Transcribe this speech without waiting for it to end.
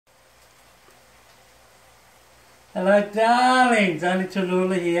Hello darlings, Aunty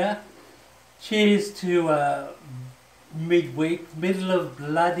Tullula here. Cheers to midweek, middle of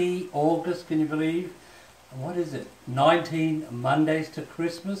bloody August, can you believe? And what is it? 19 Mondays to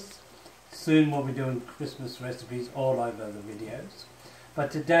Christmas. Soon we'll be doing Christmas recipes all over the videos. But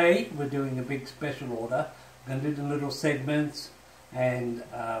today we're doing a big special order. We're going to do the little segments and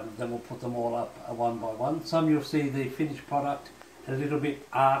then we'll put them all up one by one. Some you'll see the finished product a little bit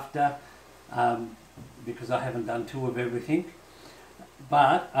after because I haven't done two of everything.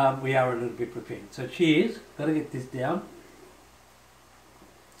 But we are a little bit prepared. So cheers, got to get this down.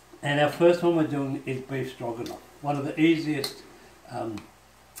 And our first one we're doing is beef stroganoff. One of the easiest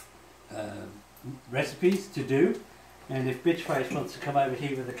recipes to do. And if Bitchface wants to come over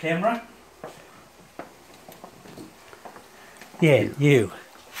here with the camera. Yeah, you.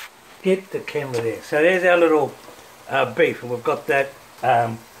 Get the camera there. So there's our little beef, and we've got that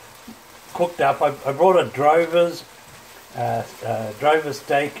cooked up. I brought a drover's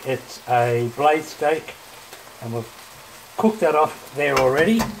steak. It's a blade steak, and we've cooked that off there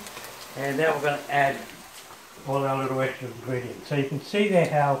already. And now we're going to add all our little extra ingredients. So you can see there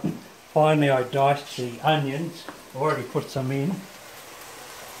how finely I diced the onions. I've already put some in.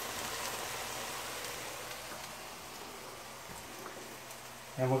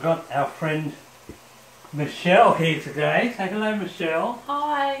 And we've got our friend Michelle here today. Say hello, Michelle.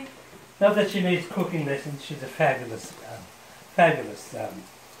 Hi. Not that she needs cooking lessons. She's a fabulous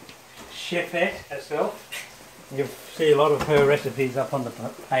chefette herself. You'll see a lot of her recipes up on the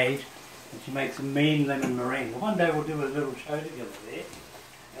page. And she makes a mean lemon meringue. One day we'll do a little show together there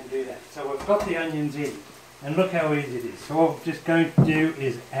and do that. So we've got the onions in. And look how easy it is. So what we're just going to do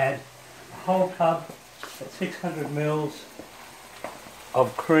is add a whole tub at 600 mils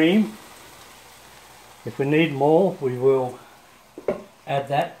of cream. If we need more, we will add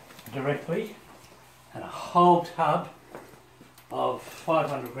that directly. And a whole tub of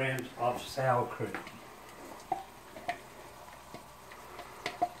 500 grams of sour cream.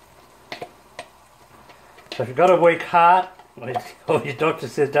 So if you've got a weak heart, or your doctor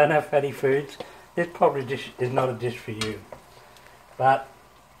says don't have fatty foods, this probably dish is not a dish for you. But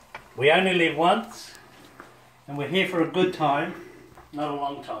we only live once, and we're here for a good time, not a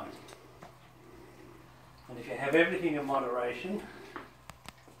long time. And if you have everything in moderation,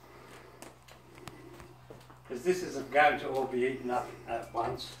 because this isn't going to all be eaten up at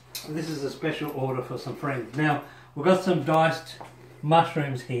once, and this is a special order for some friends. Now, we've got some diced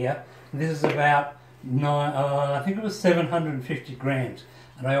mushrooms here. This is about I think it was 750 grams,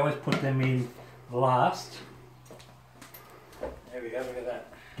 and I always put them in last. There we go, look at that.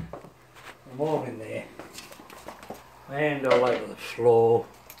 I'm all in there. And all over the floor,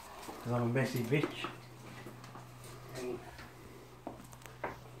 because I'm a messy bitch. And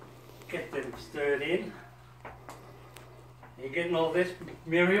get them stirred in. Are you getting all this,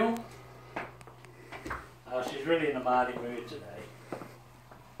 Muriel? She's really in a Mardi mood today.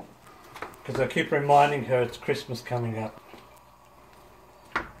 Because I keep reminding her it's Christmas coming up.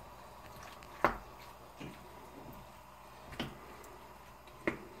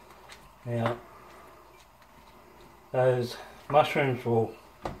 Now, those mushrooms will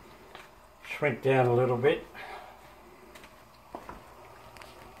shrink down a little bit.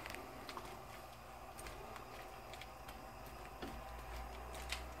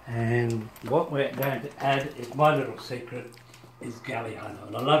 And what we're going to add is my little secret. Is Galliano,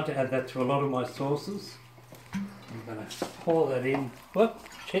 and I love to add that to a lot of my sauces. I'm going to pour that in. Whoop,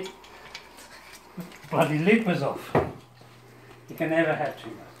 shit. Bloody lid was off. You can never have too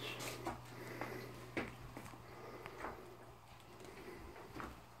much.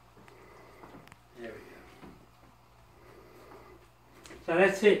 There we go. So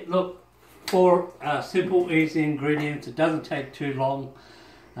that's it. Look, 4 simple, easy ingredients. It doesn't take too long.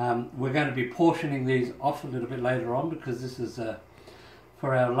 We're going to be portioning these off a little bit later on because this is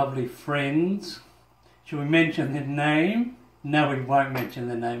for our lovely friends. Should we mention their name? No, we won't mention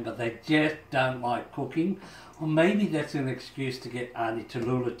their name, but they just don't like cooking. Or maybe that's an excuse to get Aunty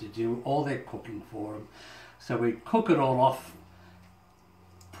Tullula to do all their cooking for them. So we cook it all off,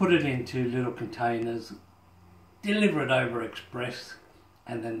 put it into little containers, deliver it over express,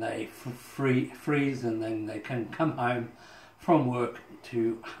 and then they freeze, and then they can come home from work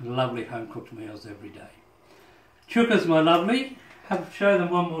to lovely home cooked meals every day. Chukas, my lovely, show them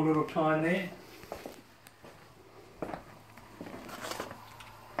one more little time there.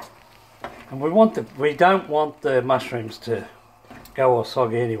 And we don't want the mushrooms to go all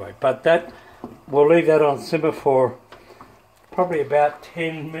soggy anyway, but that we'll leave that on simmer for probably about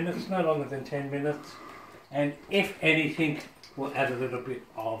 10 minutes, no longer than 10 minutes. And if anything, we'll add a little bit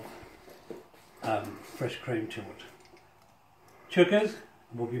of fresh cream to it. Chukas,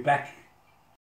 we'll be back